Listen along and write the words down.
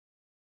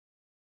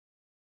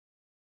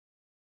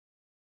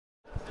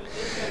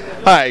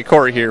Hi,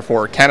 Corey here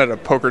for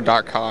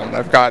CanadaPoker.com.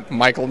 I've got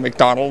Michael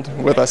McDonald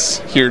with us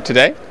here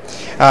today.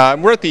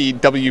 We're at the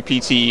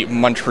WPT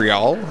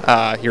Montreal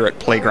here at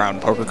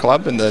Playground Poker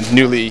Club in the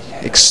newly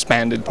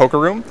expanded poker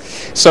room.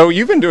 So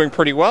you've been doing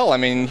pretty well. I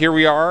mean, here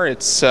we are.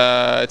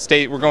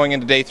 We're going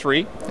into day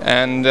 3,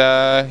 and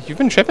you've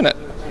been chipping it.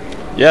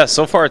 Yeah,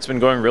 so far it's been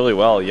going really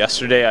well.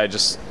 Yesterday I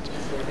just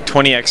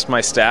 20x'd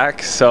my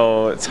stack,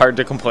 so it's hard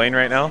to complain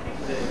right now.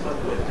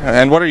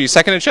 And what are you,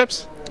 second in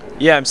chips?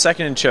 Yeah, I'm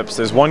second in chips.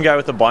 There's one guy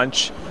with a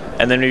bunch,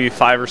 and then maybe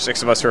 5 or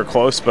 6 of us who are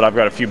close, but I've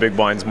got a few big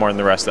blinds more than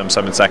the rest of them,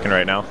 so I'm in second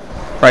right now.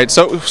 Right,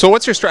 so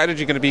what's your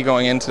strategy going to be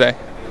going in today?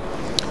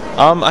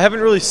 I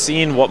haven't really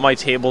seen what my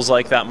table's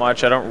like that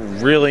much. I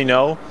don't really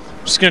know.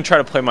 I'm just going to try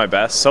to play my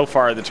best. So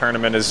far, the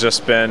tournament has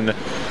just been,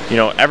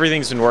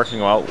 everything's been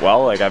working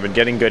well. Like, I've been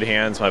getting good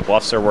hands. My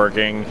bluffs are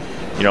working.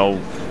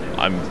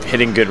 I'm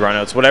hitting good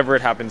runouts. Whatever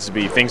it happens to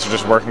be, things are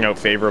just working out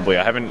favorably.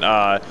 I haven't,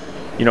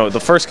 the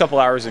first couple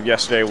hours of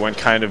yesterday went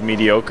kind of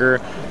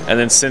mediocre, and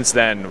then since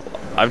then,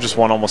 I've just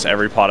won almost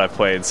every pot I've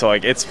played. So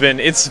like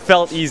it's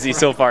felt easy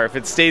so far. If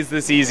it stays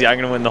this easy, I'm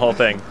gonna win the whole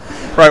thing.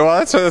 Right. Well,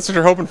 that's what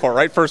you're hoping for,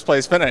 right? First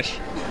place finish.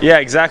 Yeah,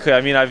 exactly.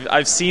 I mean,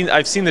 I've seen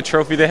the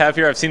trophy they have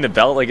here. I've seen the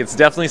belt. Like, it's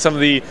definitely some of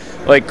the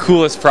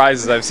coolest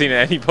prizes I've seen in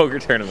any poker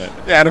tournament.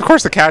 Yeah, and of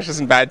course the cash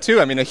isn't bad too.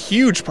 I mean, a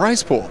huge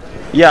prize pool.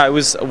 Yeah, it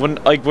was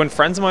when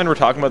friends of mine were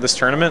talking about this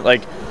tournament.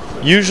 Like,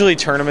 usually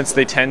tournaments,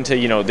 they tend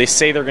to, they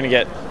say they're going to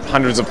get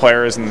hundreds of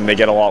players and they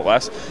get a lot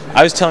less.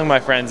 I was telling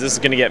my friends this is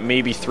going to get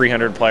maybe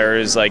 300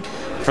 players. Like,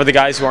 for the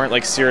guys who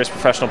aren't serious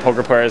professional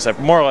poker players, I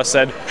more or less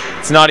said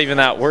it's not even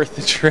that worth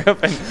the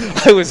trip, and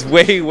I was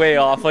way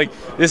off. Like,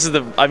 this is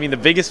the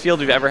biggest field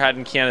we've ever had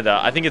in Canada.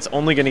 I think it's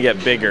only going to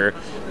get bigger.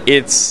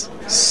 It's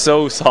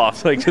so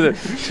soft. Like, to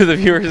the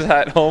viewers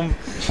at home,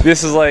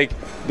 this is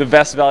the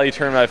best value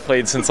tournament I've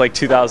played since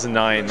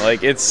 2009.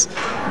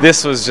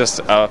 This was just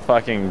a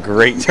fucking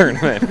great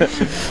tournament.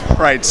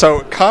 Right, so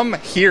come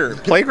here.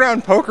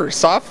 Playground Poker,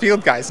 soft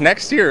field guys.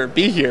 Next year,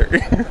 be here.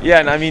 Yeah,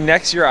 and I mean,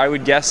 next year I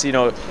would guess,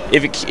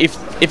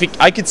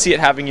 I could see it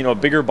having, a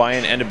bigger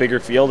buy-in and a bigger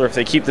field, or if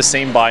they keep the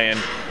same buy-in,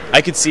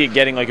 I could see it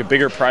getting a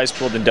bigger prize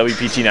pool than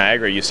WPT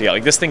Niagara used to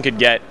get. This thing could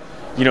get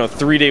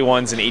 3-day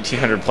ones and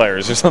 1,800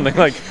 players or something.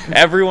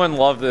 Everyone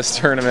loved this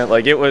tournament.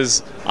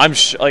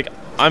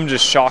 I'm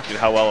just shocked at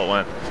how well it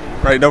went.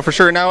 Right, no, for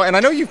sure. Now, and I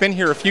know you've been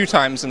here a few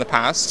times in the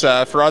past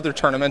for other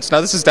tournaments.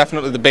 Now, this is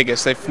definitely the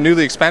biggest. They've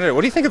newly expanded it.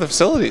 What do you think of the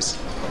facilities?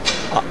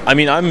 I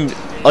mean,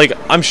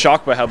 I'm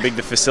shocked by how big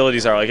the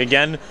facilities are.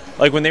 Again,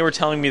 when they were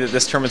telling me that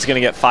this tournament's going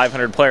to get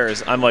 500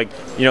 players, I'm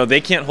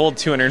they can't hold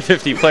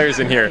 250 players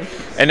in here.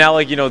 And now,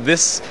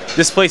 this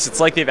place, it's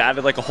like they've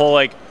added a whole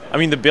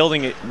the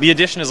building, the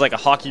addition is a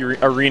hockey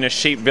arena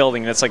shaped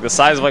building, and it's the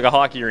size of a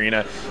hockey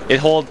arena. It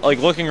holds,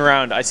 looking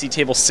around, I see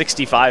table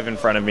 65 in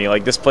front of me.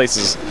 This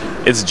place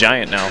it's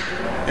giant now.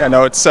 Yeah,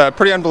 no, it's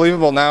pretty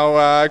unbelievable.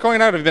 Now,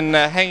 going out, I've been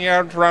hanging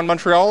out around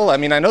Montreal. I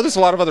mean, I know there's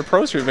a lot of other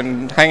pros who've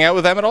been hanging out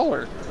with them at all,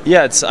 or?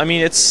 Yeah, it's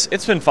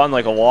been fun.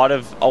 A lot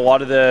of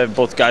the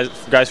both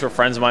guys who are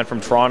friends of mine from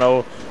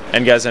Toronto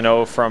and guys I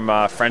know from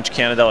French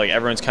Canada,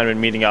 everyone's kind of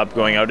been meeting up,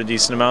 going out a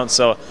decent amount.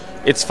 So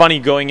it's funny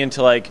going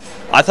into I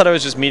thought I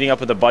was just meeting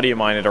up with a buddy of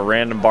mine at a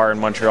random bar in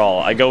Montreal.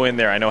 I go in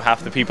there, I know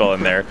half the people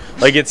in there.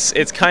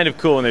 It's kind of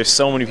cool, and there's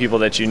so many people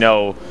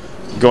that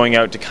going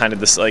out to kind of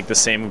this the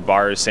same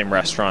bars, same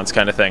restaurants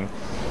kind of thing.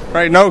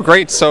 Right, no,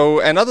 great.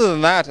 So, and other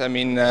than that, I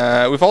mean,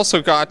 we've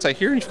also got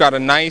here you've got a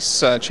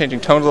nice,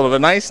 changing tone a little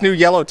bit, nice new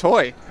yellow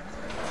toy.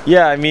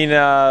 Yeah, I mean,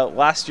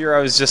 last year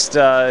I was just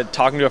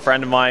talking to a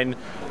friend of mine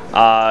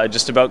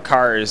just about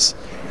cars,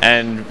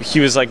 and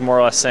he was more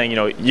or less saying,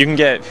 you can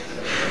get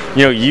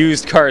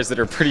used cars that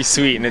are pretty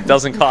sweet and it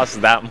doesn't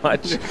cost that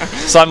much.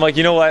 So I'm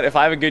you know what, if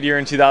I have a good year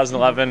in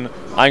 2011,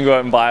 I can go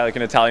out and buy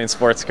an Italian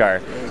sports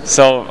car.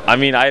 So I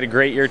mean, I had a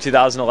great year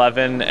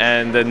 2011,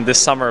 and then this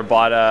summer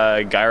bought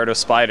a Gallardo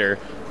Spider,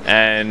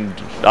 and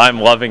I'm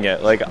loving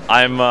it.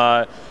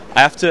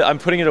 I'm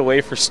putting it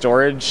away for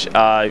storage,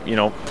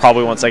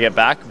 probably once I get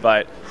back,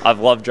 but I've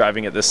loved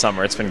driving it this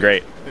summer. It's been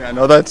great. Yeah,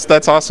 no,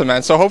 that's awesome,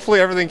 man. So hopefully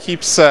everything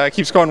keeps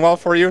going well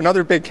for you.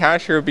 Another big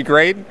cash here would be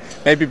great.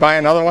 Maybe buy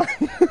another one.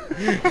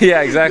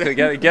 Yeah, exactly.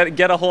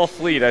 Get a whole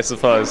fleet, I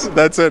suppose.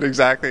 That's it,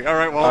 exactly. All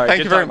right, well,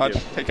 thank you very much.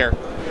 Take care. No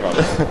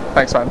problem.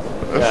 Thanks, man.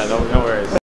 Yeah, no worries.